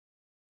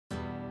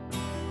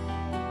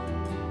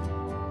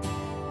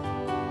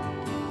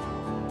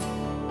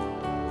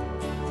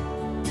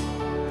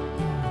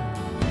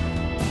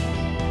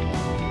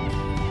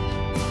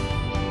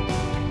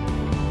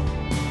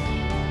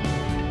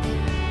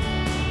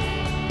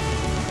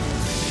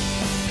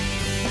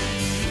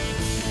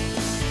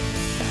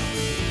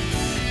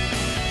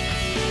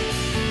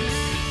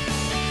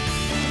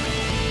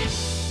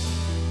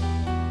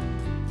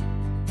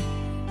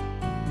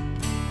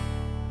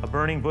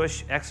burning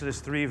bush, Exodus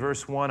 3,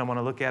 verse 1. I want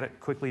to look at it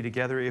quickly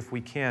together if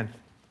we can.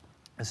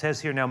 It says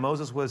here, now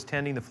Moses was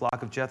tending the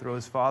flock of Jethro,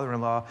 his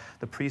father-in-law,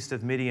 the priest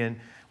of Midian.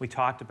 We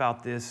talked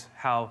about this,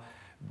 how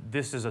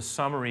this is a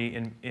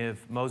summary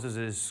of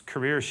Moses'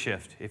 career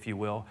shift, if you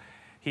will.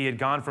 He had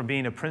gone from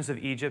being a prince of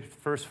Egypt,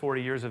 first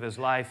 40 years of his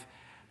life.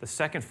 The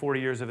second 40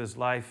 years of his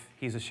life,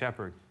 he's a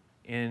shepherd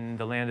in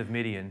the land of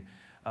Midian.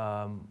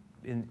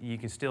 You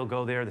can still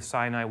go there, the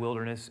Sinai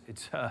wilderness.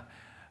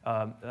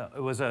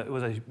 It was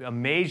a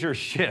major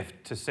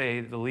shift, to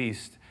say the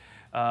least,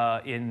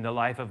 in the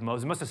life of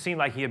Moses. It must have seemed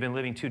like he had been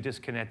living two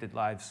disconnected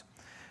lives,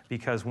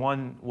 because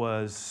one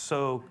was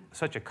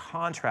such a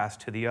contrast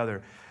to the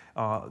other.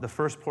 The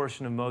first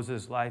portion of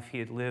Moses' life, he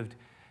had lived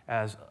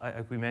as,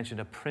 like we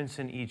mentioned, a prince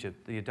in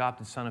Egypt, the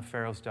adopted son of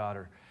Pharaoh's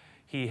daughter.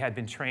 He had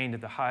been trained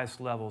at the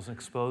highest levels and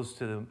exposed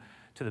to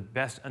the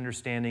best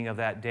understanding of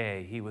that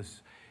day. He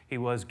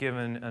was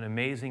given an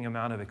amazing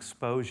amount of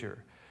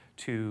exposure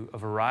to a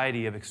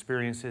variety of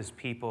experiences,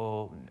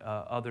 people,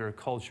 other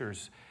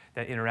cultures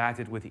that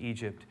interacted with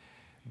Egypt.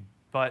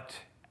 But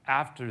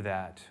after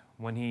that,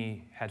 when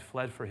he had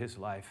fled for his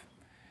life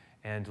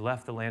and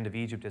left the land of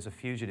Egypt as a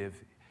fugitive,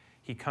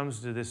 he comes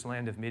to this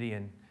land of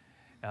Midian.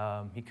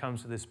 He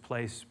comes to this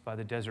place by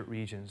the desert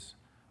regions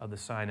of the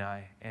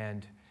Sinai,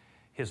 and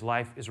his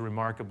life is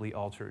remarkably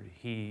altered.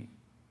 He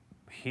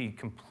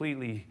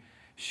completely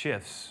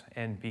shifts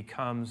and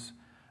becomes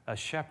a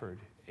shepherd,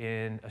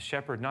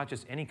 not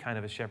just any kind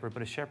of a shepherd,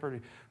 but a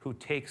shepherd who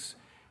takes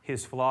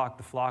his flock,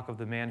 the flock of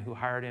the man who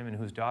hired him and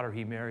whose daughter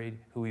he married,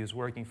 who he was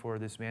working for,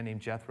 this man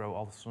named Jethro,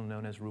 also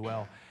known as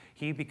Reuel.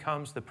 He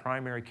becomes the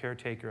primary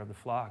caretaker of the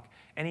flock.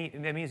 And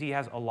that means he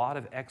has a lot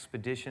of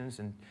expeditions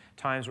and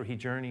times where he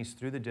journeys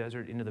through the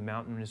desert into the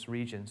mountainous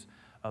regions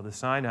of the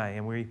Sinai.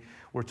 And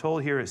we're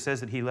told here, it says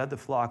that he led the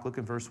flock. Look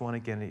at verse 1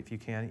 again, if you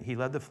can. He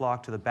led the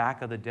flock to the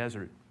back of the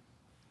desert.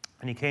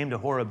 And he came to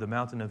Horeb, the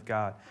mountain of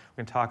God. We're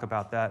going to talk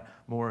about that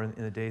more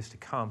in the days to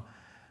come.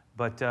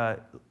 But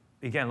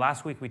again,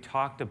 last week we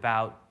talked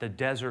about the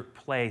desert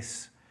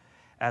place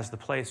as the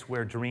place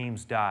where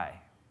dreams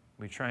die.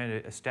 We're trying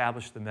to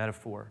establish the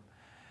metaphor.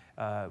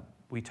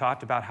 We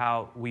talked about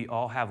how we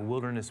all have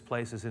wilderness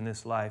places in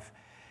this life,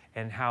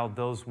 and how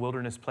those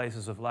wilderness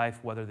places of life,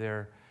 whether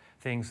they're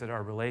things that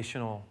are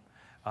relational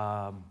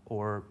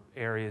or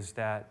areas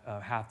that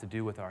have to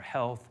do with our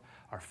health,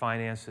 our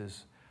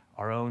finances,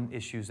 our own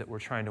issues that we're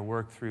trying to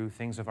work through,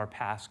 things of our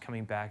past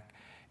coming back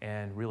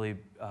and really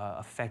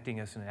affecting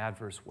us in an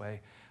adverse way.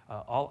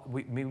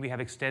 We have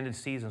extended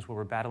seasons where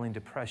we're battling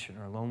depression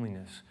or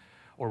loneliness,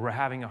 or we're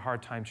having a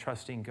hard time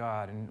trusting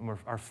God, and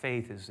our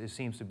faith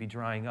seems to be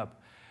drying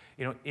up.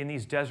 You know, in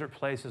these desert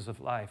places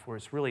of life where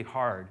it's really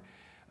hard,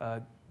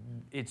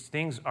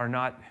 things are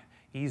not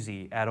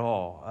easy at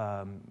all.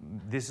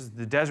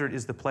 The desert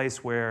is the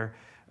place where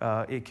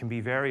it can be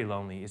very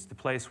lonely. It's the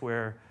place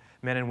where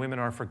men and women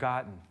are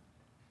forgotten.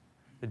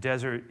 The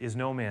desert is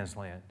no man's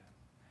land.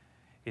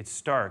 It's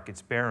stark,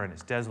 it's barren,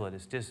 it's desolate,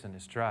 it's distant,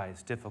 it's dry,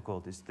 it's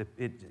difficult.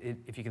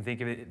 If you can think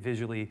of it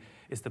visually,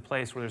 it's the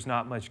place where there's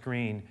not much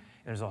green, and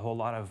there's a whole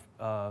lot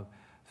of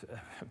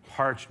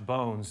parched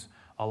bones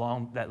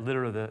along that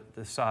litter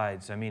the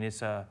sides. I mean,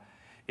 it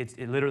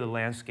litter the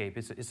landscape.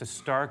 It's a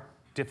stark,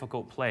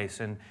 difficult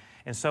place. And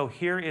so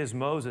here is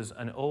Moses,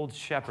 an old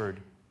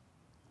shepherd,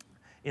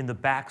 in the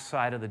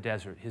backside of the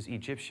desert, his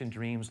Egyptian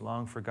dreams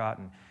long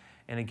forgotten.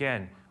 And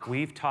again,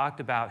 we've talked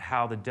about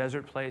how the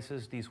desert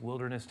places, these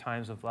wilderness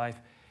times of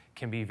life,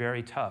 can be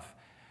very tough.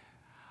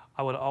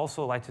 I would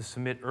also like to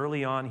submit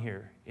early on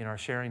here in our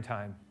sharing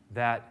time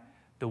that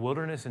the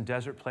wilderness and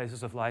desert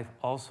places of life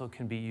also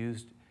can be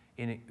used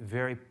in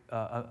very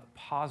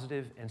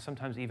positive and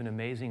sometimes even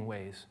amazing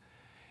ways.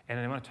 And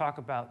I want to talk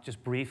about,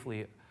 just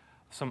briefly,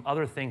 some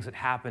other things that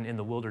happen in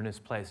the wilderness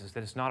places,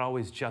 that it's not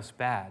always just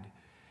bad.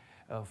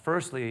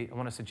 Firstly, I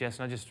want to suggest,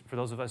 not just for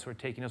those of us who are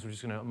taking notes, we're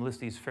just going to list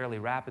these fairly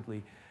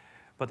rapidly,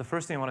 but the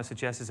first thing I want to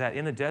suggest is that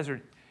in the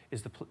desert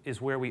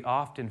is where we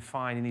often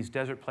find, in these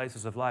desert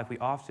places of life, we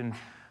often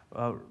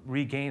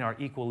regain our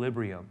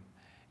equilibrium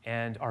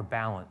and our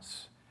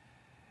balance.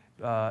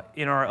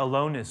 In our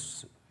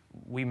aloneness,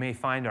 we may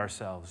find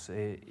ourselves.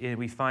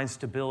 We find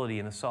stability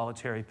in a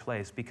solitary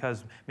place,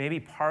 because maybe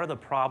part of the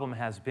problem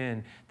has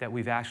been that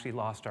we've actually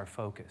lost our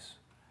focus,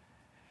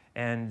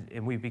 and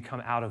we've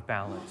become out of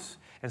balance.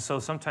 And so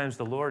sometimes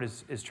the Lord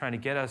is trying to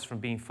get us from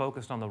being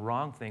focused on the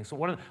wrong things. So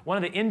one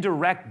of the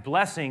indirect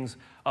blessings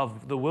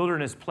of the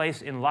wilderness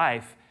place in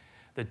life,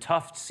 the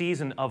tough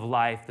season of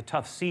life, the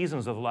tough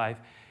seasons of life,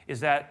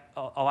 is that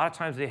a lot of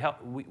times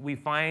we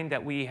find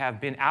that we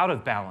have been out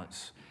of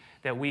balance,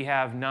 that we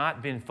have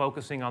not been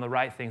focusing on the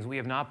right things. We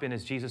have not been,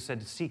 as Jesus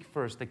said, to seek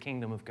first the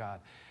kingdom of God.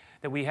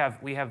 That we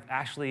have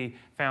actually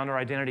found our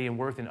identity and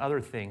worth in other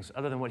things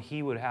other than what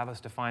He would have us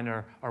to find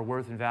our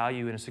worth and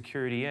value and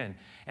security in.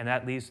 And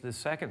that leads to the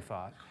second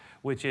thought,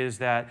 which is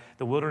that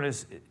the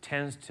wilderness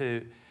tends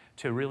to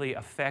really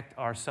affect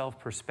our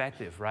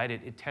self-perspective, right?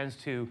 It tends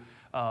to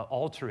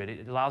alter it.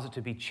 It allows it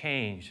to be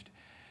changed.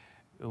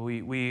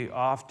 We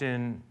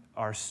often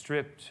are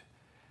stripped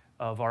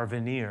of our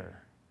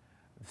veneer,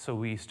 So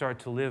we start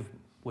to live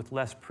with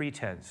less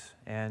pretense,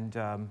 and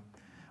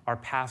our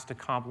past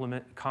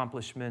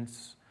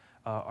accomplishments,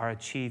 our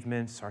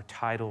achievements, our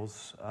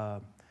titles,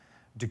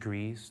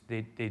 degrees,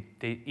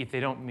 if they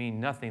don't mean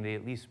nothing, they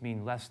at least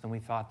mean less than we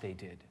thought they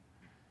did.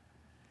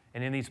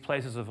 And in these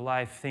places of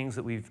life, things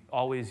that we've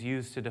always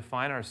used to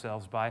define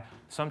ourselves by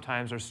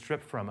sometimes are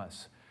stripped from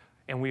us,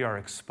 and we are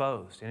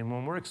exposed. And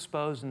when we're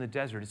exposed in the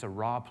desert, it's a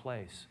raw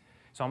place.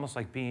 It's almost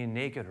like being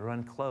naked or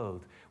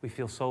unclothed. We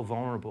feel so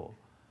vulnerable.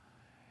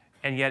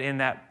 And yet in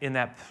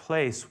that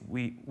place,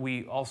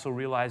 we also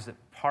realize that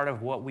part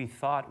of what we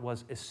thought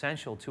was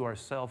essential to our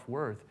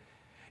self-worth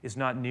is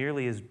not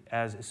nearly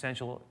as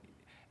essential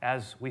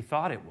as we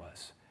thought it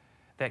was.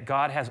 That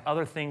God has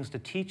other things to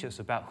teach us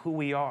about who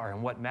we are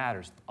and what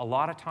matters. A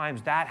lot of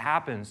times that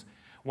happens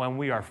when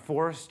we are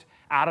forced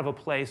out of a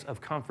place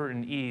of comfort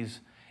and ease,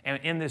 and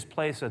in this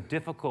place of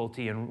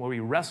difficulty and where we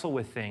wrestle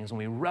with things and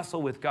we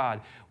wrestle with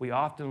God, we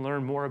often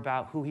learn more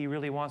about who He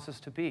really wants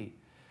us to be.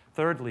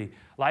 Thirdly,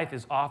 life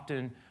is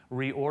often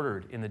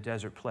reordered in the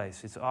desert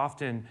place. It's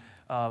often,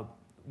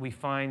 we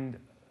find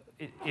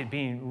it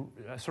being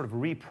sort of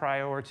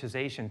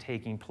reprioritization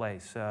taking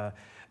place.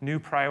 New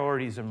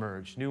priorities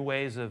emerge, new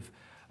ways of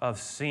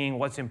seeing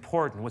what's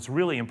important, what's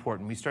really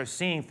important. We start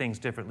seeing things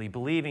differently,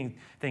 believing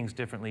things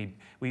differently.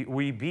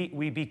 We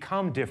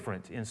become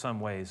different in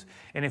some ways.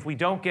 And if we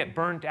don't get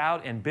burnt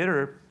out and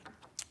bitter,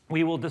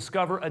 we will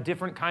discover a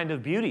different kind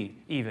of beauty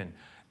even.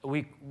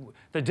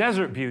 The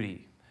desert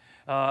beauty.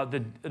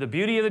 The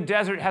beauty of the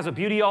desert has a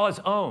beauty all its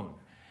own.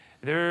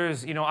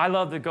 There's, I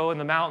love to go in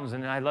the mountains,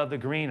 and I love the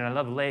green, and I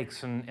love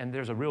lakes, and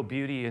there's a real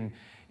beauty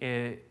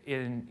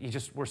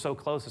we're so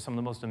close to some of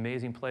the most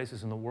amazing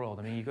places in the world.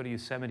 I mean, you go to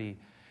Yosemite,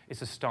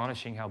 it's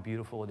astonishing how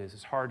beautiful it is.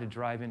 It's hard to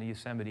drive into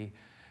Yosemite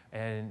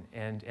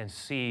and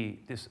see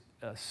this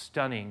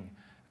stunning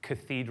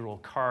cathedral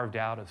carved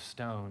out of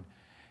stone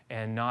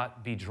and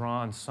not be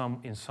drawn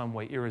in some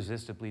way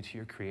irresistibly to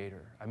your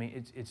Creator. I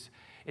mean,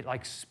 it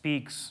like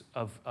speaks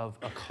of a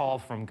call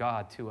from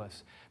God to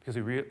us because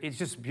it's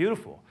just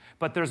beautiful.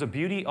 But there's a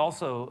beauty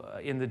also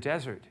in the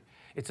desert.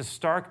 It's a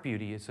stark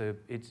beauty. It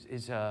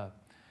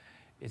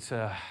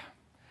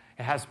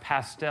has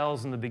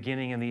pastels in the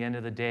beginning and the end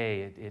of the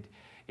day.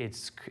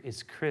 It's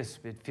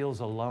crisp. It feels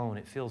alone.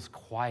 It feels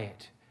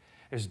quiet.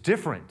 There's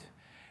different.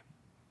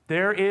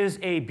 There is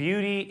a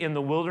beauty in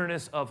the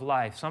wilderness of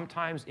life.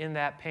 Sometimes in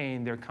that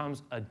pain, there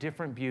comes a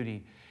different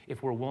beauty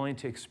if we're willing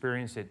to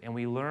experience it. And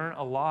we learn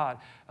a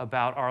lot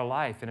about our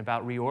life and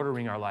about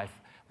reordering our life.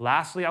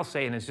 Lastly, I'll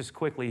say, and it's just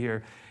quickly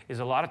here, is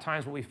a lot of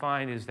times what we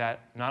find is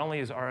that not only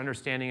is our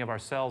understanding of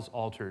ourselves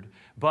altered,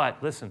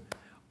 but listen,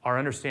 our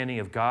understanding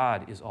of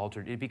God is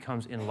altered. It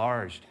becomes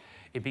enlarged.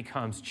 It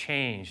becomes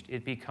changed.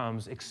 It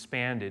becomes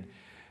expanded.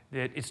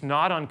 That it's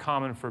not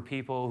uncommon for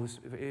people,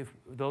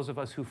 those of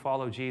us who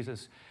follow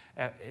Jesus,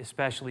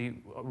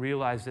 especially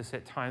realize this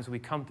at times. We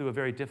come through a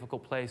very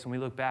difficult place and we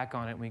look back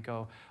on it and we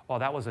go, well,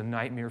 that was a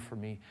nightmare for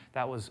me.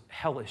 That was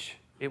hellish.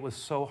 It was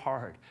so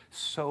hard,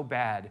 so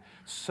bad,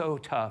 so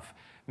tough.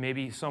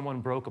 Maybe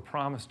someone broke a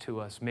promise to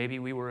us. Maybe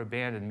we were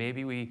abandoned.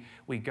 Maybe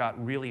we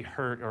got really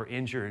hurt or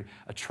injured,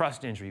 a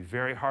trust injury,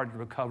 very hard to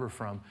recover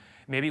from.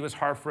 Maybe it was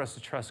hard for us to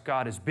trust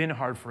God. It's been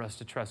hard for us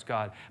to trust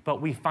God. But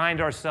we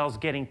find ourselves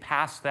getting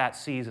past that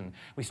season.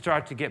 We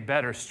start to get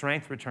better.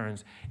 Strength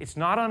returns. It's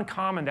not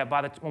uncommon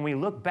that when we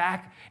look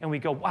back and we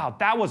go, wow,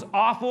 that was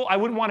awful. I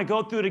wouldn't want to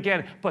go through it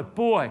again. But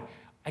boy,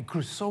 I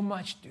grew so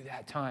much through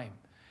that time.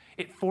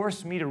 It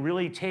forced me to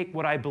really take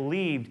what I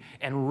believed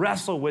and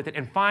wrestle with it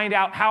and find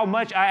out how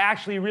much I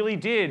actually really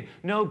did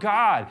know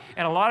God.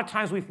 And a lot of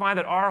times we find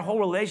that our whole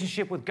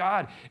relationship with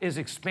God is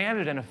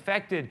expanded and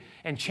affected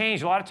and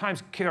changed. A lot of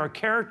times there are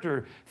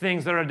character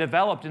things that are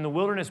developed in the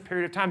wilderness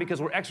period of time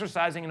because we're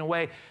exercising, in a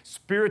way,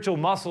 spiritual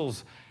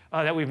muscles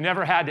that we've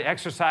never had to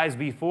exercise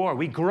before.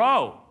 We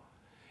grow.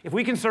 If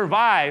we can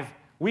survive,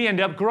 we end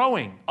up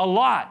growing a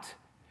lot.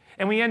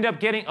 And we end up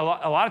getting, a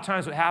lot of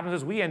times what happens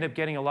is we end up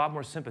getting a lot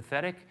more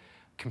sympathetic,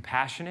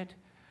 compassionate.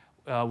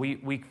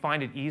 We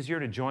find it easier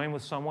to join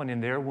with someone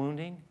in their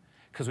wounding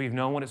because we've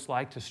known what it's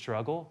like to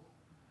struggle.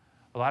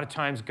 A lot of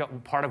times,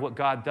 part of what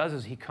God does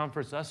is He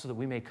comforts us so that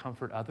we may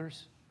comfort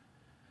others.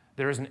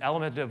 There is an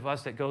element of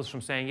us that goes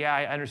from saying, yeah,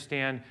 I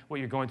understand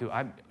what you're going through,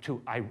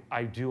 to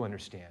I do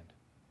understand.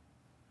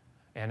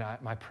 And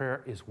my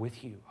prayer is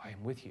with you. I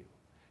am with you.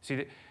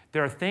 See,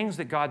 there are things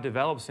that God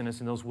develops in us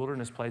in those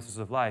wilderness places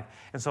of life.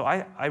 And so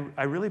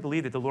I really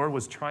believe that the Lord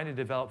was trying to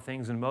develop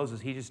things in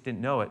Moses. He just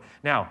didn't know it.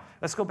 Now,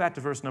 let's go back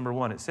to verse number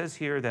 1. It says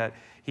here that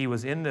he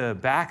was in the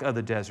back of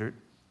the desert.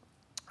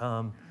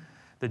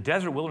 The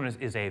desert wilderness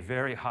is a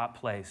very hot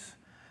place.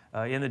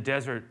 In the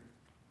desert,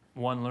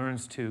 one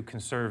learns to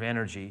conserve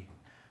energy.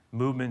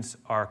 Movements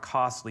are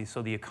costly,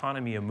 so the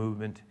economy of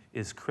movement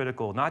is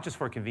critical, not just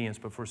for convenience,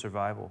 but for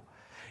survival.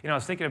 I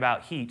was thinking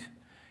about heat,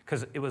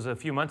 because it was a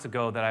few months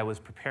ago that I was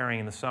preparing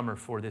in the summer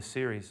for this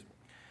series.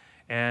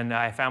 And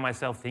I found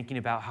myself thinking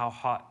about how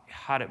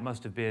hot it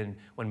must have been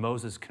when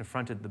Moses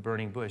confronted the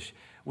burning bush.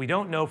 We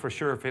don't know for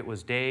sure if it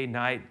was day,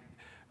 night,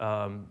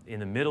 in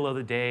the middle of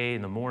the day,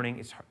 in the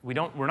morning. We're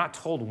not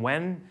told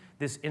when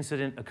this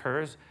incident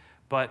occurs,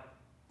 but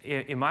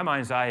in my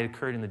mind's eye, it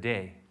occurred in the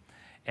day.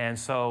 And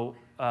so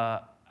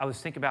I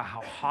was thinking about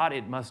how hot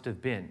it must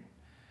have been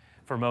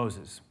for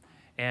Moses.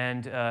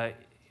 And I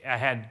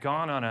had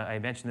gone on I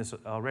mentioned this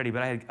already,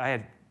 but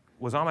I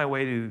was on my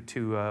way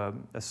to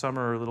a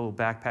summer little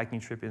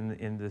backpacking trip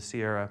in the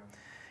Sierra.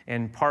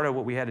 And part of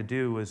what we had to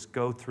do was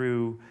go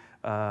through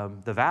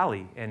the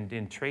valley, and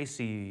in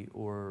Tracy,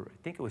 or I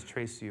think it was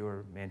Tracy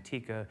or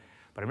Manteca,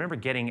 but I remember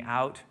getting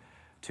out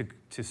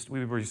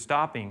we were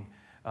stopping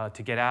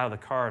to get out of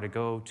the car to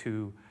go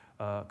to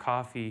a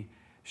coffee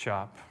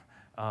shop.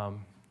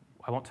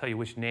 I won't tell you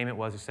which name it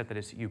was, except that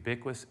it's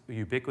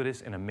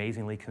ubiquitous and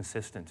amazingly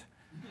consistent.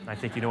 I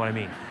think you know what I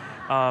mean.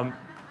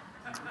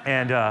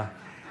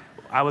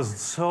 I was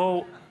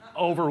so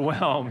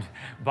overwhelmed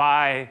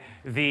by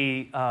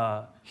the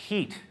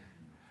heat.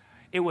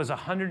 It was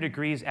 100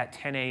 degrees at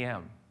 10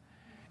 a.m.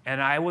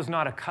 And I was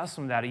not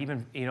accustomed to that.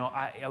 Even,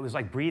 I was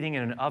like breathing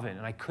in an oven,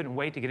 and I couldn't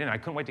wait to get in. I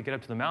couldn't wait to get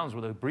up to the mountains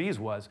where the breeze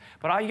was.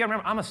 But you gotta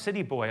remember, I'm a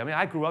city boy. I mean,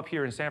 I grew up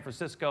here in San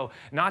Francisco,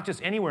 not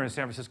just anywhere in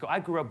San Francisco. I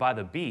grew up by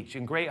the beach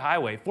in Great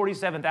Highway,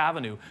 47th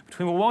Avenue,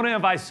 between Wawona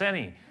and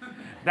Vicente.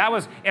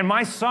 And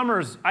my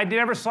summers, I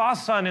never saw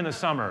sun in the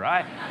summer.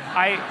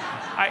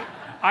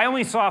 I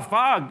only saw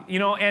fog,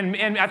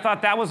 and I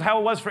thought that was how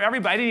it was for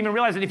everybody. I didn't even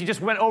realize that if you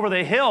just went over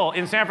the hill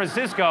in San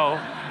Francisco,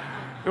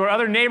 there were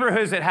other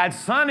neighborhoods that had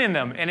sun in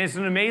them, and it's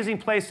an amazing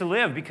place to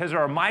live because there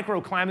are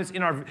microclimates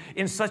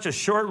in such a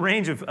short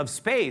range of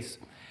space.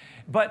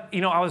 But,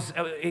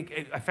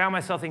 I found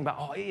myself thinking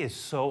about, it is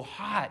so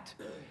hot.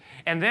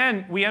 And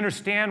then we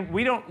understand,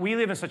 we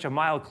live in such a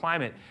mild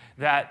climate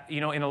that,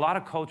 in a lot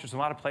of cultures, a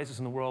lot of places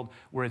in the world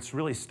where it's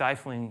really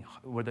stifling,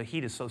 where the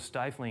heat is so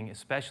stifling,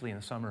 especially in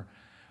the summer,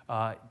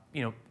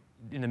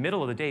 in the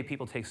middle of the day,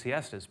 people take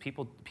siestas.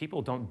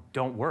 People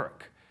don't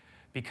work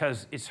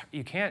because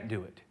you can't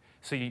do it.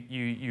 So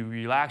you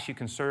relax, you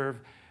conserve.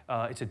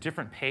 It's a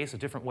different pace, a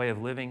different way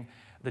of living.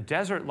 The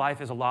desert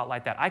life is a lot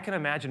like that. I can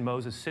imagine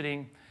Moses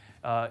sitting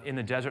in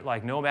the desert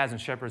like nomads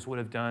and shepherds would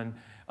have done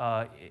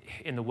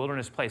in the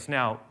wilderness place.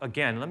 Now,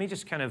 again, let me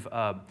just kind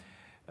of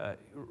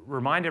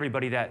remind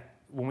everybody that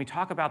when we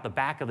talk about the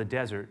back of the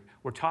desert,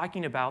 we're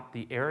talking about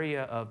the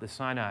area of the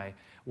Sinai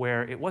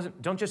where it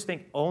wasn't, don't just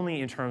think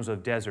only in terms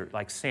of desert,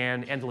 like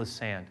sand, endless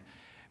sand.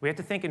 We have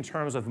to think in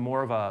terms of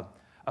more of a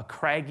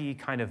craggy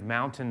kind of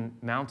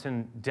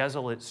mountain,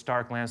 desolate,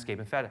 stark landscape.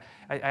 In fact,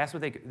 I asked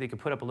what they could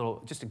put up a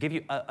little, just to give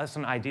you us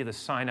an idea of the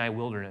Sinai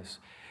wilderness.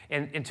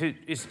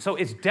 So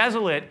it's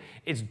desolate,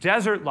 it's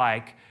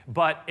desert-like,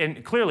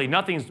 and clearly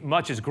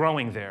much is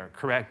growing there,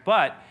 correct?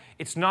 But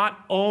it's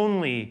not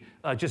only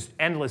just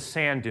endless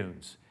sand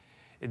dunes.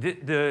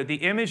 The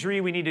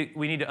imagery we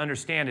need to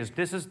understand is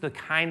this is the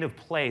kind of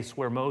place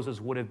where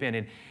Moses would have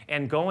been.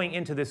 And going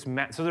into this,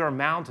 so there are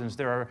mountains,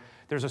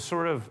 there's a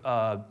sort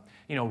of,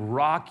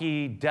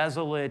 rocky,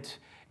 desolate,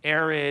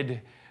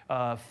 arid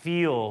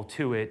feel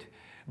to it,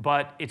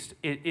 but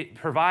it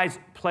provides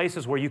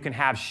places where you can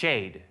have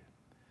shade.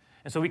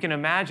 And so we can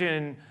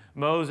imagine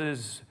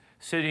Moses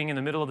sitting in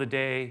the middle of the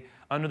day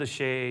under the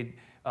shade,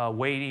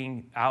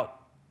 waiting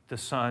out the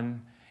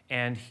sun,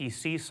 and he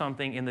sees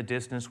something in the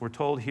distance. We're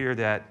told here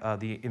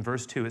that in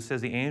verse 2, it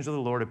says, "The angel of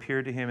the Lord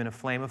appeared to him in a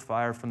flame of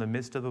fire from the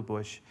midst of a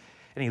bush.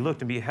 And he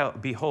looked,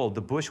 and behold,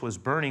 the bush was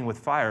burning with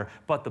fire,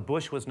 but the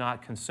bush was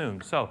not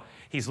consumed." So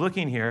he's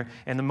looking here,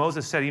 and then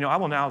Moses said, "I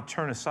will now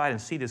turn aside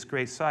and see this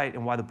great sight,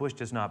 and why the bush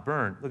does not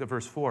burn." Look at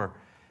verse 4.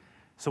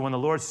 "So when the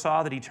Lord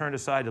saw that he turned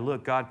aside to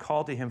look, God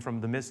called to him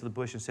from the midst of the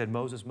bush and said,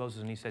 'Moses,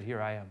 Moses,' and he said,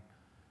 'Here I am.'"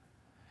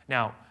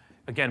 Now,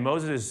 again,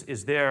 Moses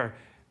is there.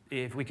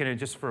 If we can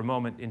just for a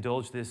moment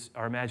indulge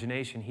our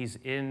imagination, he's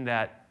in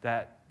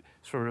that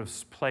sort of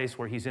place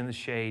where he's in the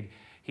shade.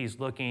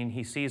 He's looking,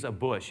 he sees a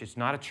bush. It's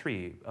not a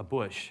tree, a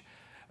bush.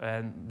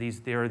 And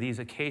there are these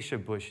acacia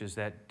bushes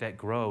that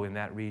grow in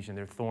that region.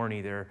 They're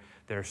thorny,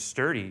 they're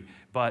sturdy.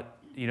 But,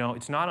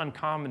 it's not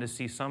uncommon to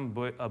see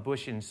a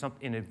bush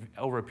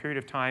over a period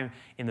of time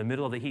in the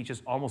middle of the heat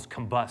just almost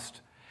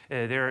combust.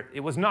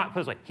 It was not,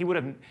 like it would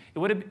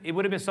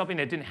have been something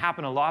that didn't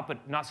happen a lot,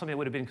 but not something that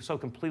would have been so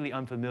completely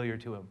unfamiliar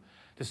to him.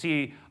 To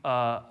see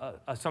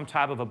some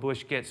type of a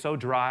bush get so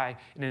dry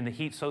and in the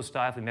heat so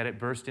stifling that it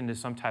burst into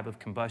some type of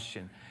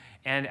combustion.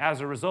 And as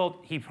a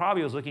result, he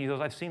probably was looking, he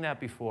goes, "I've seen that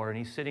before." And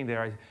he's sitting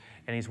there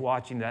and he's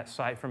watching that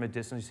sight from a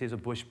distance. He sees a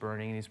bush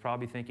burning, and he's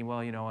probably thinking,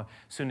 well,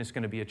 soon it's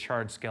going to be a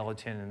charred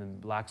skeleton and then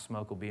black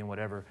smoke will be in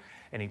whatever.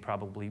 And he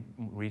probably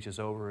reaches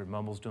over and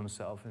mumbles to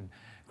himself and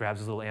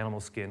grabs his little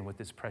animal skin with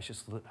this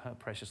precious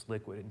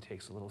liquid and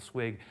takes a little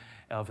swig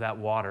of that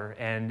water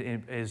and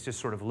is just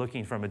sort of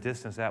looking from a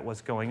distance at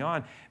what's going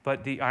on.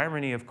 But the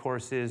irony, of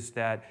course, is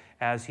that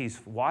as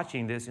he's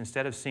watching this,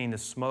 instead of seeing the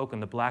smoke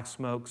and the black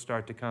smoke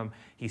start to come,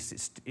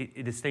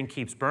 this thing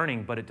keeps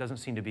burning, but it doesn't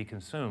seem to be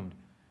consumed.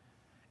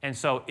 And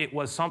so it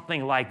was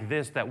something like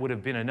this that would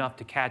have been enough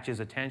to catch his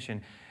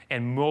attention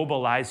and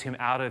mobilize him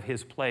out of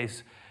his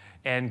place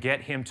and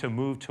get him to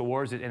move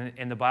towards it.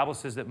 And the Bible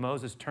says that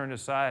Moses turned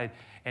aside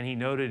and he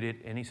noted it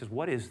and he says,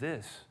 what is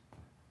this?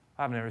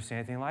 I've never seen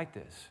anything like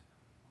this.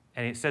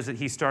 And it says that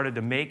he started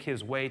to make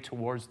his way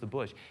towards the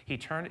bush. He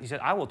said,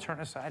 I will turn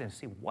aside and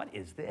see, what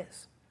is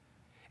this?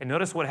 And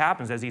notice what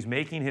happens as he's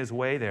making his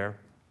way there.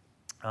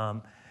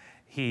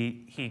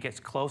 He gets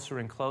closer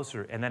and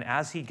closer. And then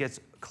as he gets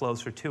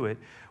closer to it,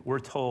 we're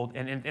told,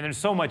 and there's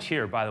so much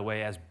here, by the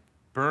way, as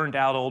burned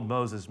out old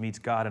Moses meets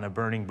God in a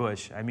burning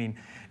bush. I mean,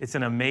 it's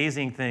an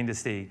amazing thing to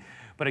see.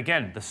 But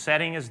again, the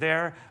setting is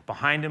there.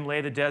 Behind him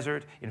lay the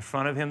desert. In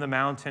front of him, the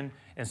mountain,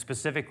 and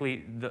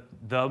specifically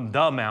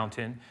the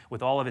mountain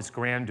with all of its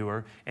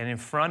grandeur. And in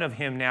front of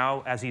him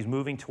now, as he's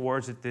moving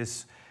towards it,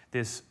 this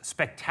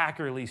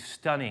spectacularly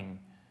stunning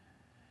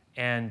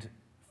and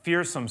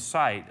fearsome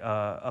sight,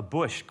 a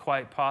bush,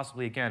 quite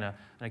possibly, again, an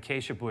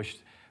acacia bush,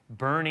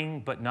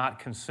 burning but not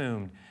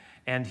consumed.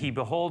 And he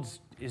beholds,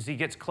 as he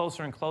gets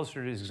closer and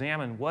closer to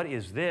examine, what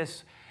is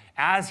this?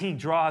 As he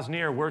draws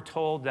near, we're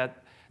told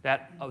that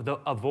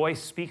a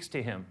voice speaks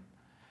to him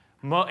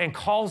and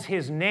calls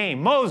his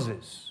name,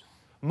 Moses,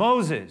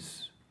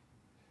 Moses.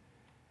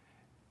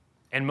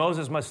 And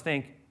Moses must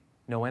think,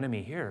 no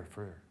enemy here,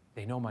 for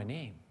they know my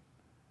name.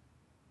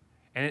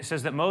 And it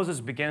says that Moses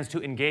begins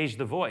to engage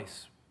the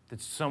voice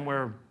that's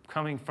somewhere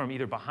coming from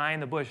either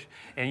behind the bush,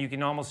 and you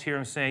can almost hear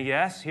him saying,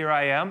 yes, here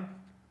I am.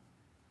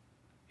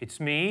 It's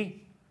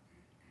me.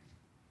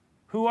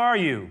 Who are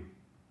you?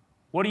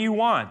 What do you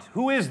want?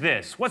 Who is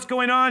this? What's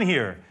going on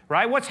here?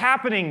 Right? What's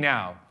happening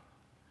now?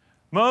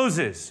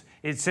 Moses.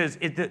 It says,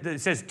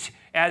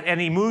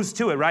 and he moves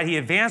to it, right? He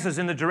advances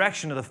in the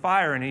direction of the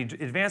fire, and he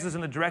advances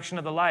in the direction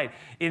of the light,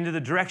 into the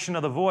direction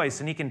of the voice.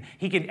 And he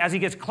can, as he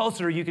gets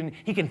closer, he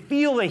can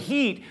feel the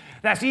heat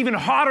that's even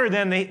hotter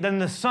than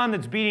the sun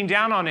that's beating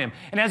down on him.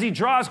 And as he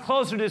draws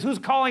closer to this, who's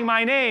calling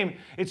my name?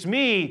 It's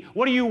me.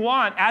 What do you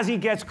want? As he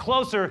gets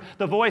closer,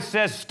 the voice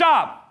says,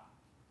 stop.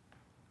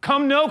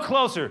 Come no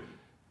closer.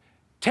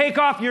 Take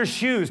off your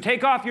shoes.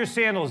 Take off your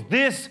sandals.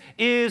 This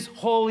is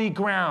holy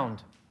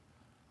ground.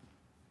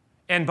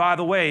 And by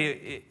the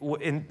way,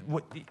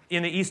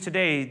 in the East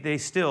today, they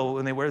still,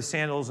 when they wear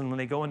sandals and when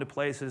they go into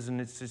places,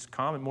 and it's just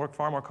common,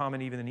 far more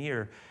common even than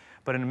here,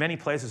 but in many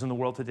places in the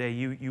world today,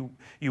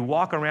 you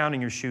walk around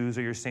in your shoes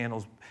or your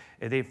sandals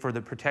for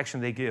the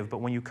protection they give. But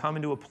when you come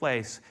into a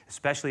place,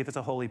 especially if it's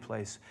a holy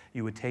place,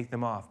 you would take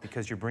them off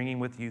because you're bringing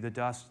with you the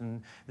dust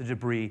and the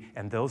debris,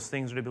 and those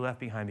things are to be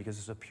left behind because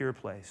it's a pure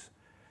place.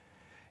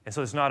 And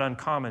so it's not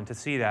uncommon to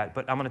see that.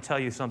 But I'm going to tell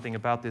you something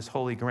about this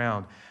holy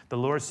ground. The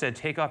Lord said,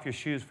 take off your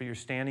shoes, for you're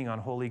standing on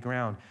holy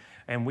ground.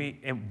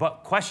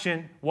 But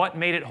question, what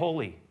made it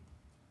holy?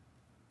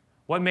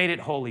 What made it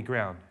holy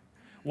ground?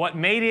 What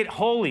made it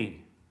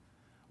holy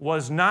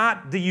was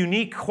not the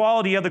unique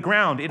quality of the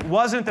ground. It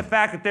wasn't the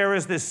fact that there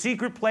is this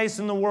secret place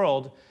in the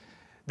world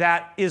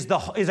that is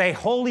a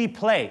holy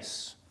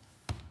place.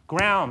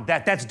 Ground,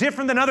 that's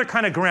different than other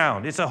kind of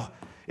ground.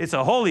 It's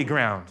a holy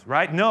ground,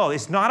 right? No,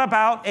 it's not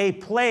about a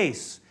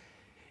place.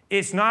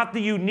 It's not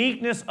the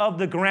uniqueness of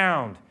the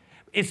ground.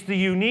 It's the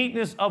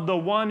uniqueness of the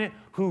one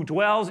who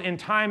dwells in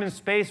time and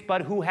space,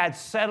 but who had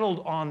settled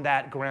on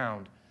that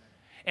ground.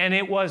 And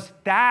it was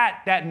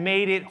that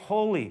made it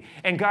holy.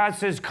 And God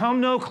says,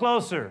 come no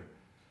closer,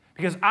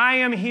 because I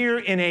am here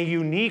in a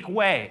unique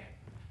way.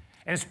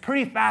 And it's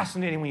pretty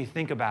fascinating when you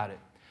think about it.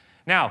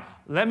 Now,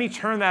 let me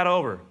turn that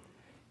over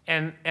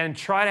and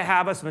try to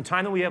have us, in the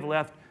time that we have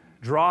left,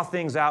 draw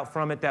things out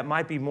from it that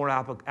might be more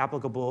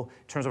applicable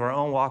in terms of our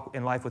own walk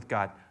in life with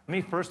God. Let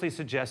me firstly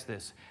suggest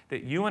this,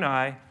 that you and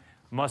I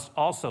must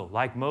also,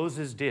 like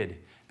Moses did,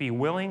 be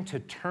willing to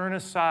turn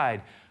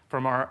aside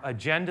from our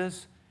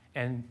agendas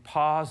and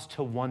pause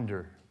to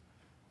wonder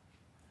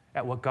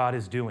at what God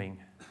is doing.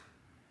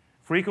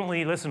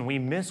 Frequently, listen, we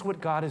miss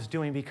what God is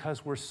doing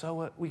because we're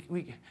so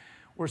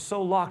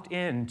locked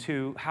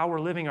into how we're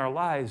living our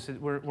lives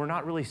that we're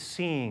not really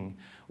seeing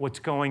what's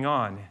going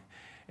on.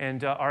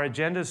 And our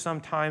agendas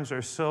sometimes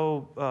are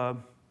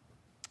so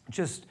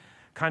just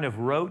kind of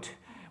rote.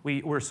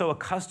 We're so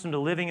accustomed to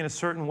living in a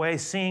certain way,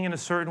 seeing in a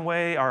certain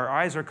way. Our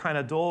eyes are kind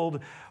of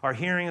dulled. Our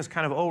hearing is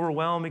kind of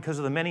overwhelmed because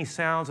of the many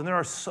sounds. And there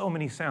are so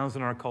many sounds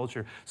in our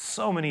culture,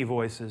 so many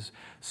voices,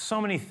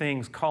 so many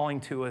things calling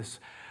to us,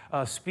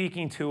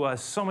 speaking to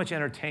us, so much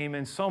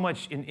entertainment, so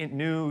much in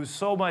news,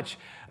 so much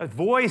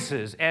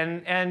voices.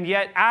 And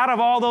yet out of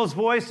all those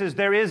voices,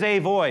 there is a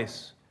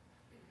voice.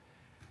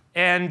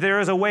 And there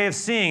is a way of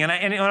seeing.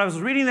 And when I was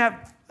reading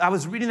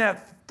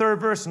that third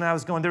verse, and I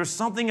was going, there was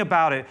something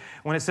about it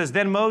when it says,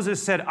 then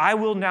Moses said, I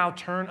will now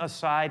turn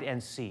aside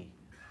and see.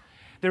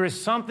 There is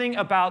something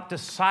about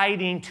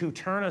deciding to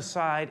turn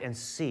aside and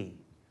see.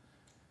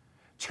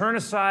 Turn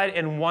aside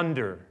and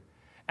wonder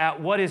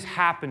at what is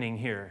happening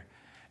here.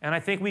 And I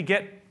think we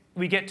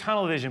get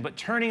tunnel vision, but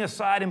turning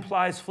aside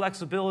implies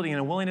flexibility and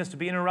a willingness to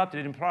be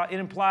interrupted. It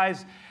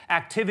implies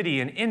activity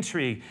and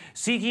intrigue.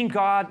 Seeking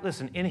God,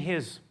 listen, in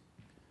his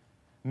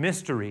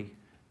mystery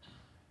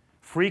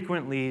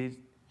frequently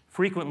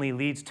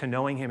leads to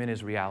knowing him in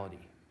his reality.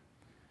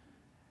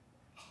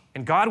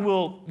 And God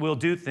will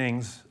do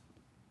things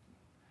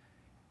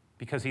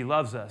because he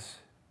loves us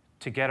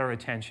to get our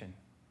attention.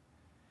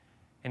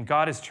 And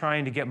God is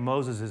trying to get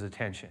Moses'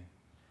 attention.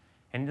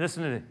 And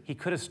listen to it, he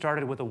could have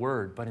started with a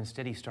word, but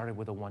instead he started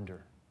with a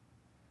wonder.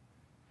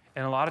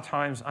 And a lot of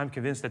times, I'm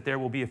convinced that there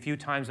will be a few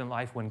times in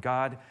life when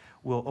God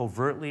will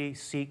overtly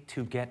seek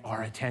to get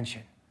our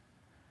attention.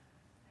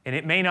 And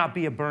it may not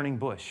be a burning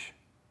bush,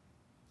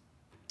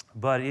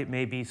 but it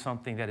may be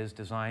something that is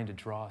designed to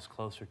draw us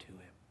closer to him.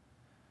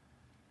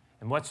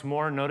 And what's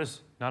more,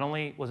 notice, not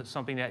only was it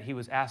something that he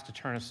was asked to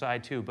turn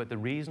aside to, but the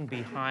reason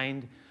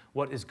behind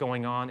what is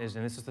going on is,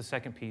 and this is the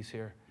second piece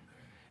here,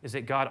 is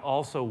that God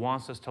also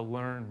wants us to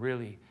learn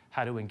really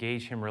how to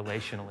engage him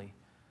relationally.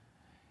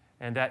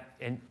 And that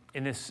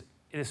in this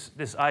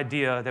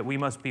idea that we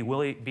must be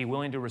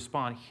willing to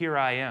respond, here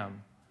I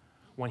am,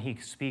 when he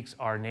speaks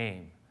our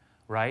name,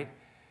 right?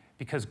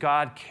 Because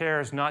God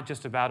cares not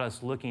just about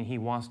us looking, he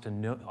wants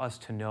us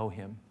to know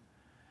him.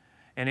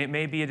 And it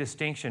may be a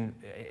distinction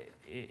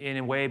in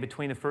a way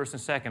between the first and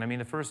second. I mean,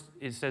 the first,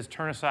 it says,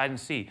 turn aside and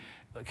see.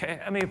 Okay,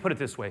 let me put it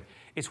this way.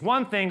 It's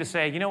one thing to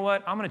say, you know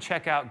what, I'm going to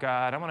check out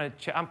God.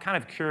 I'm kind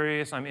of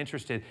curious. I'm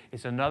interested.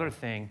 It's another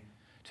thing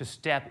to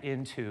step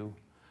into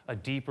a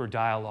deeper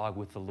dialogue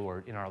with the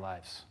Lord in our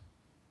lives.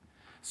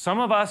 Some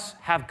of us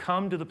have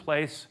come to the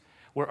place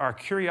where our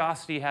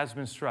curiosity has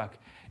been struck,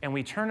 and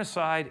we turn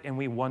aside and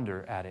we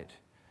wonder at it.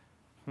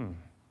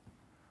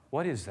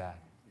 What is that?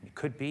 It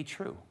could be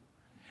true.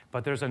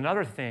 But there's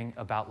another thing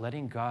about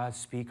letting God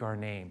speak our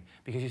name.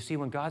 Because you see,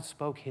 when God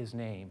spoke his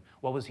name,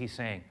 what was he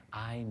saying?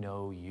 I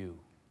know you.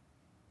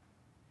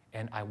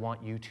 And I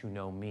want you to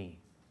know me.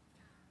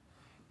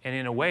 And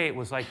in a way, it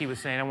was like he was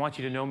saying, I want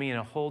you to know me in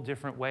a whole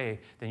different way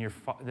than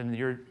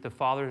the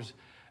fathers,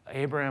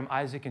 Abraham,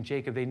 Isaac, and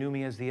Jacob. They knew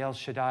me as the El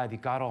Shaddai, the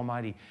God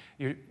Almighty.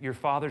 Your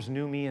fathers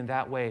knew me in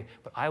that way,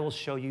 but I will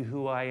show you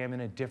who I am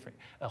in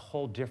a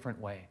whole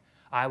different way.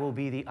 I will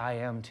be the I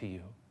am to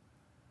you.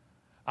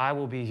 I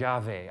will be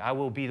Yahweh. I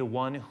will be the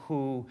one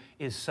who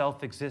is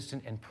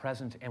self-existent and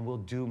present and will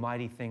do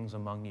mighty things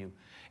among you.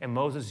 And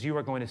Moses, you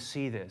are going to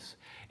see this.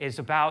 It's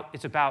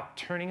about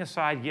turning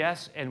aside,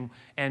 yes, and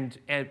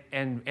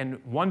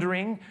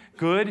wondering,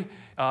 good,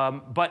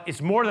 but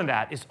it's more than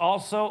that. It's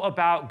also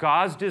about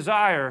God's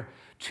desire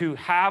to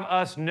have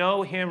us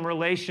know him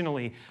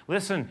relationally.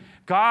 Listen,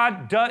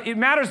 it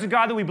matters to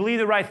God that we believe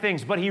the right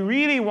things, but he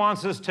really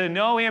wants us to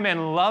know him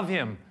and love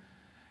him.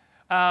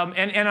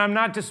 And I'm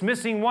not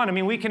dismissing one. I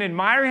mean, we can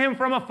admire him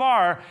from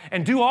afar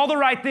and do all the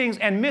right things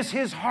and miss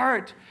his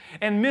heart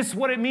and miss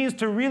what it means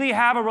to really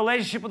have a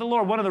relationship with the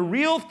Lord. One of the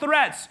real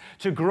threats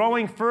to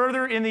growing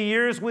further in the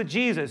years with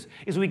Jesus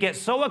is we get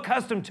so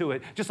accustomed to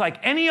it, just like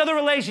any other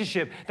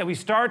relationship, that we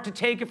start to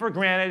take it for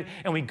granted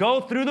and we go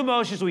through the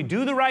motions, we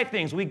do the right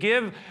things, we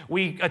give,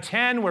 we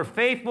attend, we're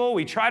faithful,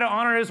 we try to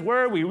honor his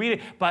word, we read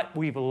it, but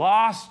we've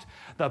lost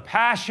the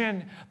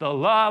passion, the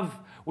love,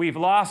 we've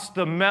lost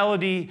the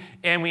melody,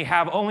 and we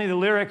have only the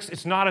lyrics.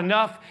 It's not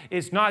enough.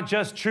 It's not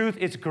just truth.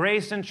 It's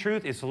grace and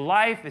truth. It's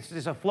life.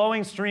 It's a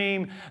flowing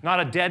stream, not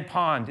a dead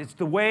pond. It's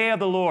the way of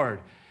the Lord.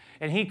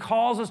 And he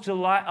calls us to a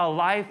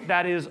life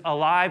that is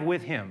alive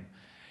with him.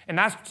 And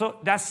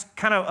that's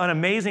kind of an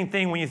amazing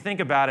thing when you think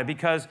about it,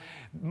 because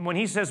when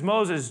he says,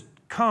 Moses,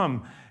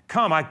 come,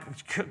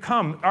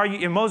 are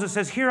you? And Moses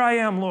says, here I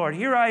am, Lord,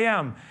 here I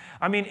am.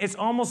 I mean, it's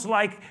almost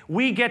like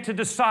we get to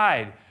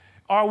decide,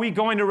 are we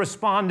going to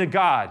respond to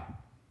God?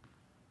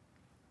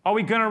 Are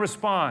we going to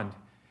respond?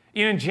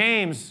 In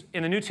James,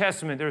 in the New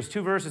Testament, there's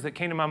two verses that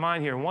came to my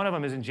mind here. One of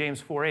them is in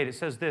James 4:8. It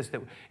says this,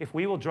 that if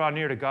we will draw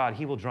near to God,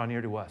 he will draw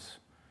near to us.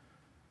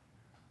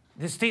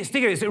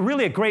 It's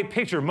really a great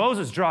picture.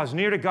 Moses draws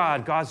near to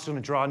God. God's going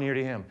to draw near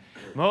to him.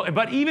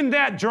 But even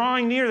that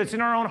drawing near that's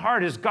in our own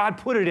heart is God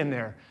put it in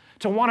there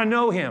to want to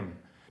know him,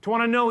 to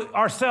want to know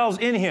ourselves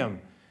in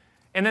him.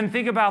 And then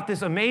think about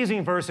this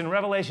amazing verse in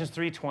Revelation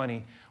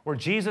 3:20, where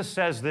Jesus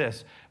says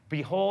this,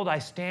 behold, I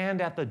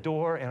stand at the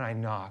door and I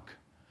knock.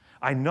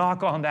 I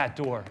knock on that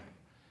door.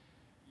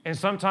 And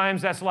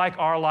sometimes that's like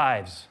our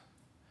lives.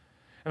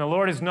 And the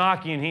Lord is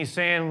knocking and he's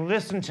saying,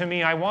 listen to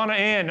me, I want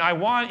in.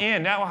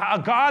 Now, a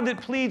God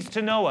that pleads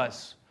to know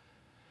us.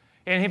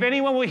 And if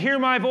anyone will hear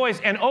my voice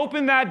and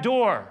open that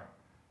door,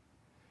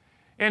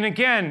 and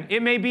again,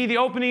 it may be the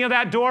opening of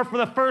that door for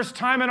the first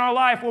time in our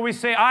life where we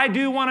say, I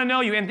do want to know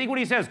you. And think what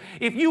he says.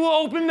 If you will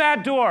open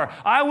that door,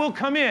 I will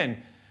come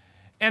in.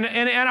 And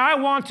I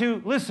want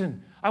to,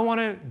 listen, I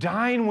want to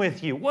dine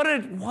with you. What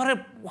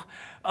an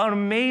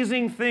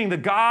amazing thing. The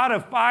God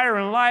of fire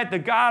and light, the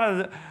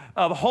God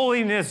of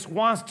holiness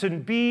wants to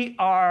be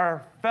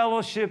our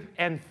fellowship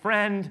and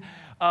friend.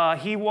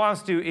 He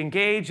wants to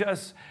engage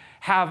us.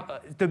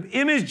 The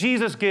image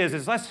Jesus gives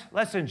is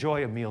let's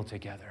enjoy a meal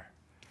together.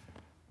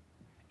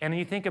 And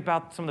you think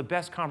about some of the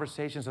best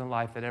conversations in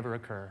life that ever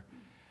occur.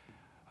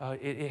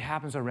 It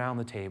happens around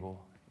the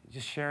table,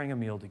 just sharing a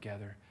meal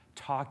together,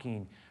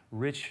 talking,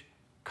 rich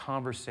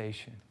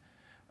conversation,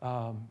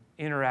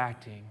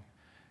 interacting,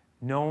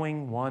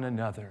 knowing one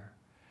another.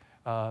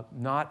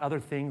 not other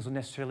things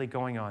necessarily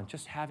going on,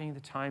 just having the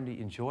time to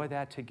enjoy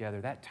that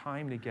together, that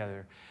time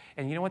together.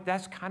 And you know what?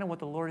 That's kind of what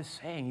the Lord is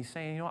saying. He's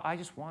saying, you know, I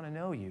just want to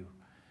know you.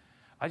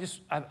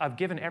 I've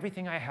given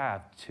everything I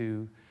have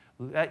to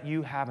let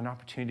you have an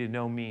opportunity to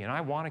know me, and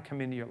I want to come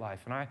into your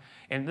life.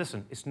 And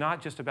listen, it's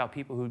not just about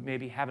people who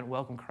maybe haven't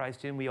welcomed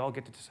Christ in. We all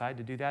get to decide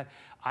to do that.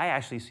 I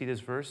actually see this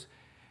verse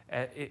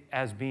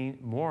as being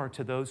more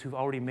to those who've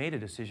already made a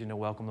decision to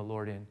welcome the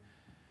Lord in.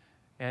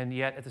 And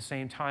yet, at the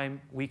same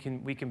time, we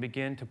can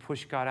begin to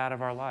push God out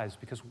of our lives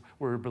because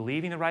we're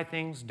believing the right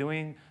things,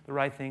 doing the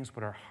right things,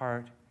 but our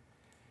heart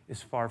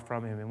is far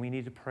from Him. And we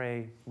need to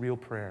pray real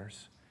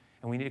prayers.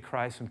 And we need to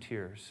cry some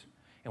tears.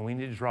 And we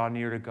need to draw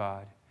near to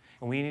God.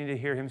 And we need to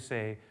hear Him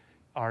say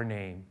our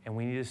name. And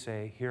we need to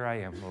say, here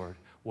I am, Lord.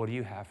 What do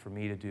you have for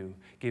me to do?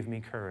 Give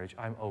me courage.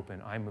 I'm open.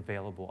 I'm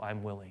available.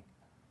 I'm willing.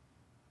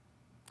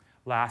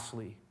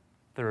 Lastly,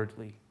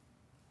 thirdly,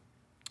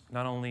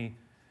 not only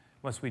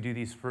must we do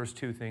these first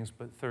two things,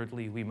 but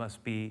thirdly, we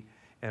must be,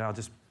 and I'll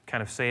just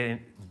kind of say it,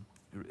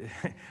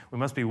 we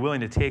must be willing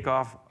to take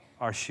off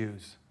our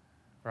shoes,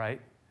 right,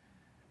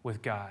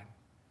 with God.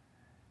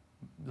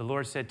 The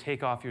Lord said,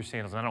 take off your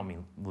sandals. And I don't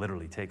mean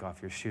literally take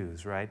off your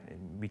shoes, right?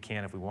 And we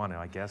can if we want to,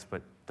 I guess,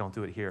 but don't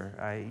do it here.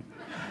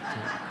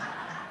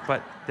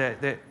 But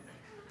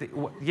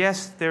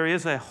yes, there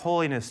is a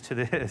holiness to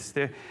this.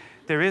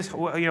 There is,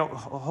 you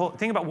know,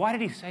 think about why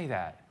did He say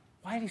that?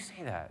 Why did He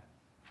say that?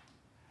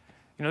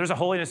 You know, there's a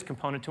holiness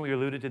component to it. We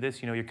alluded to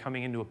this. You know, you're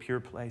coming into a pure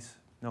place,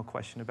 no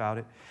question about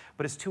it.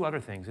 But it's two other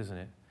things, isn't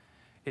it?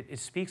 It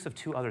speaks of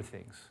two other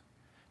things.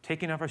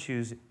 Taking off our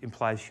shoes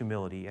implies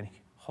humility, and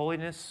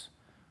holiness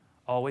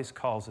always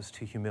calls us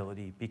to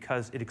humility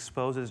because it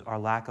exposes our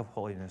lack of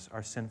holiness,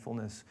 our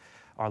sinfulness,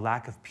 our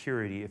lack of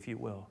purity, if you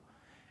will.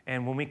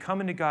 And when we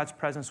come into God's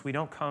presence, we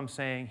don't come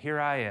saying,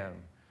 here I am.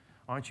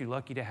 Aren't you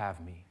lucky to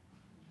have me?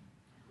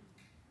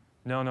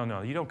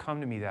 No. You don't come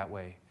to me that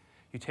way.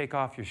 You take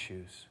off your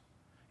shoes.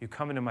 You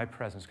come into my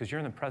presence because you're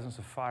in the presence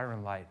of fire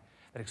and light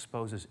that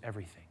exposes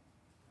everything.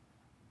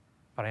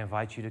 But I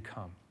invite you to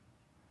come.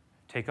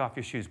 Take off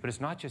your shoes. But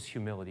it's not just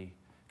humility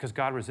because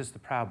God resists the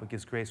proud but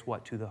gives grace,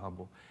 what? To the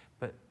humble.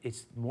 But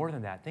it's more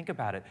than that. Think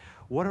about it.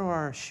 What do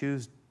our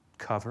shoes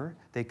cover?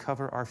 They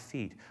cover our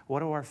feet. What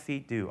do our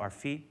feet do? Our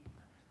feet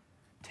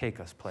take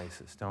us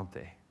places, don't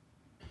they?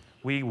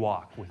 We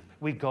walk with them.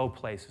 We go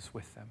places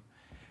with them.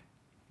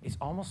 It's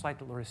almost like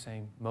the Lord is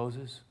saying,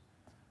 Moses,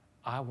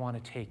 I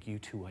want to take you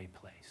to a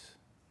place.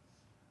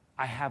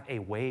 I have a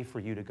way for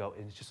you to go.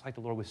 And it's just like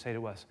the Lord would say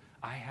to us,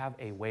 I have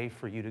a way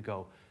for you to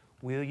go.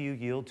 Will you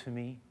yield to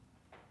me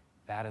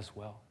that as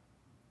well?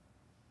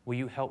 Will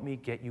you help me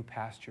get you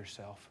past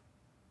yourself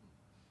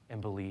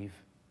and believe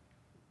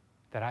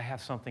that I have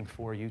something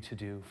for you to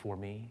do for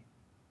me?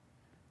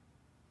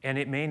 And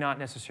it may not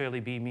necessarily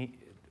be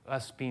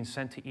us being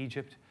sent to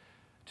Egypt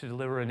to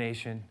deliver a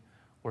nation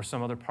or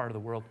some other part of the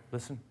world.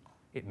 Listen,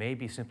 it may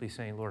be simply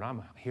saying, Lord,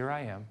 here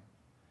I am.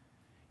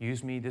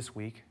 Use me this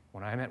week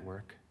when I'm at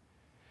work.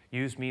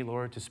 Use me,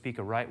 Lord, to speak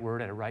a right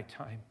word at a right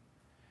time.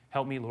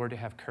 Help me, Lord, to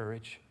have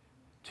courage,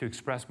 to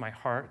express my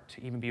heart,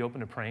 to even be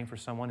open to praying for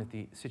someone if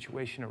the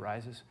situation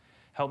arises.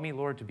 Help me,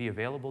 Lord, to be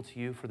available to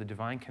you for the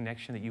divine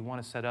connection that you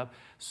want to set up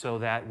so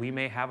that we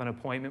may have an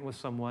appointment with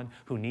someone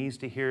who needs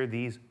to hear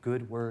these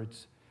good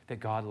words that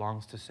God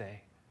longs to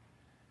say.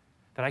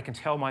 That I can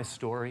tell my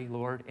story,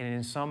 Lord, and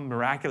in some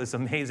miraculous,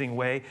 amazing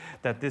way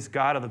that this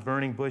God of the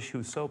burning bush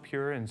who's so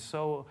pure and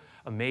so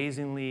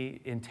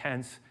amazingly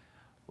intense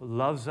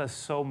loves us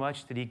so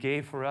much that He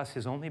gave for us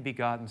His only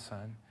begotten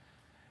Son,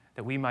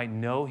 that we might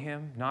know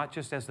Him, not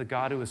just as the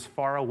God who is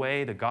far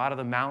away, the God of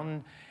the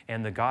mountain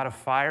and the God of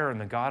fire and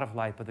the God of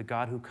light, but the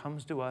God who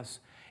comes to us,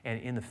 and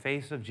in the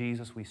face of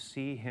Jesus, we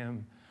see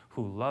Him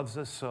who loves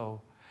us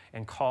so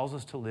and calls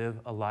us to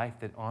live a life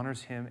that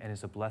honors Him and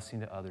is a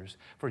blessing to others.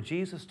 For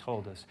Jesus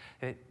told us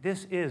that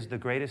this is the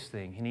greatest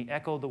thing, and He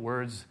echoed the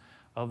words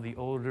of the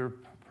older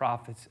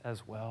prophets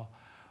as well.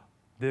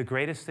 The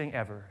greatest thing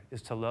ever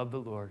is to love the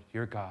Lord,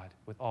 your God,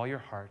 with all your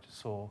heart,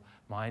 soul,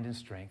 mind, and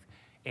strength.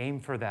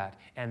 Aim for that.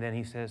 And then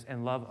He says,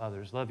 and love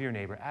others, love your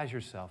neighbor as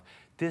yourself.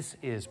 This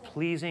is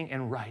pleasing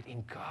and right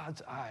in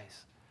God's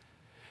eyes.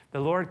 The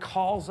Lord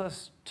calls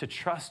us to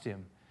trust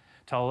Him,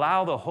 to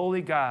allow the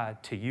holy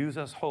God to use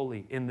us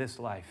wholly in this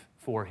life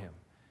for Him.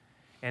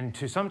 And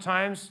to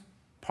sometimes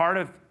part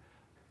of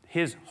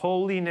His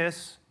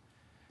holiness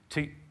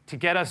to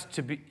get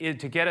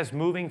us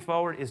moving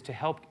forward is to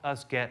help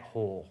us get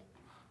whole,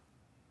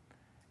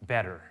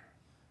 better,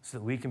 so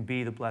that we can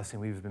be the blessing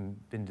we've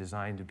been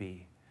designed to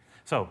be.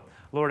 So,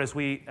 Lord, as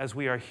we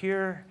are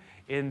here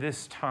in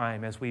this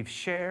time, as we've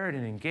shared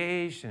and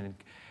engaged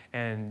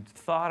and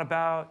thought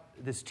about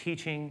this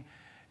teaching,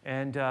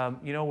 and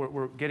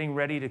we're getting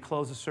ready to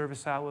close the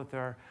service out with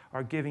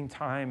our giving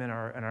time and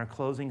our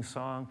closing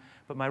song.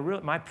 But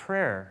my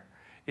prayer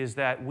is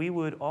that we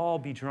would all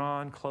be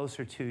drawn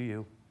closer to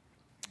you,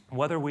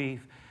 whether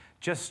we've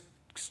just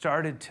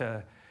started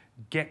to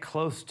get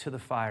close to the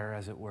fire,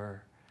 as it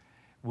were.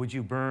 Would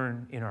you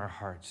burn in our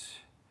hearts,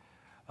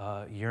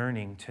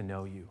 yearning to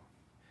know you?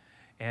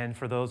 And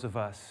for those of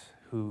us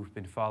who've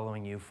been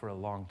following you for a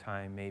long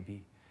time,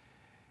 maybe,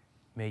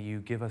 may you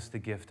give us the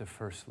gift of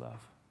first love.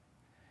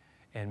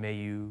 And may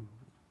you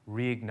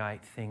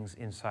reignite things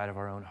inside of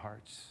our own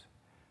hearts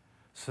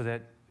so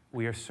that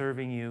we are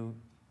serving you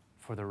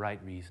for the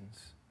right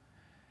reasons.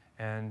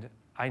 And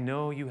I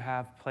know you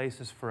have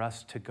places for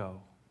us to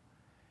go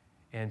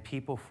and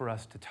people for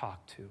us to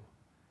talk to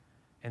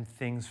and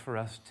things for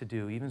us to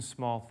do, even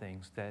small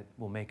things that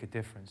will make a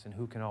difference. And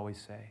who can always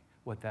say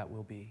what that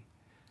will be?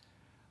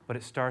 But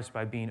it starts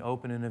by being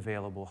open and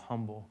available,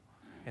 humble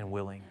and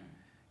willing,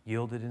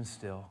 yielded and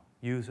still.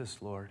 Use us,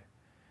 Lord.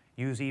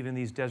 Use even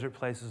these desert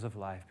places of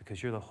life,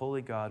 because you're the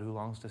holy God who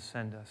longs to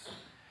send us.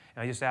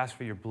 And I just ask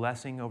for your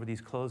blessing over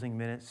these closing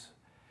minutes,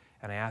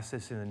 and I ask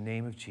this in the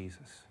name of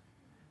Jesus.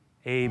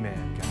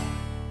 Amen,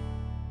 God.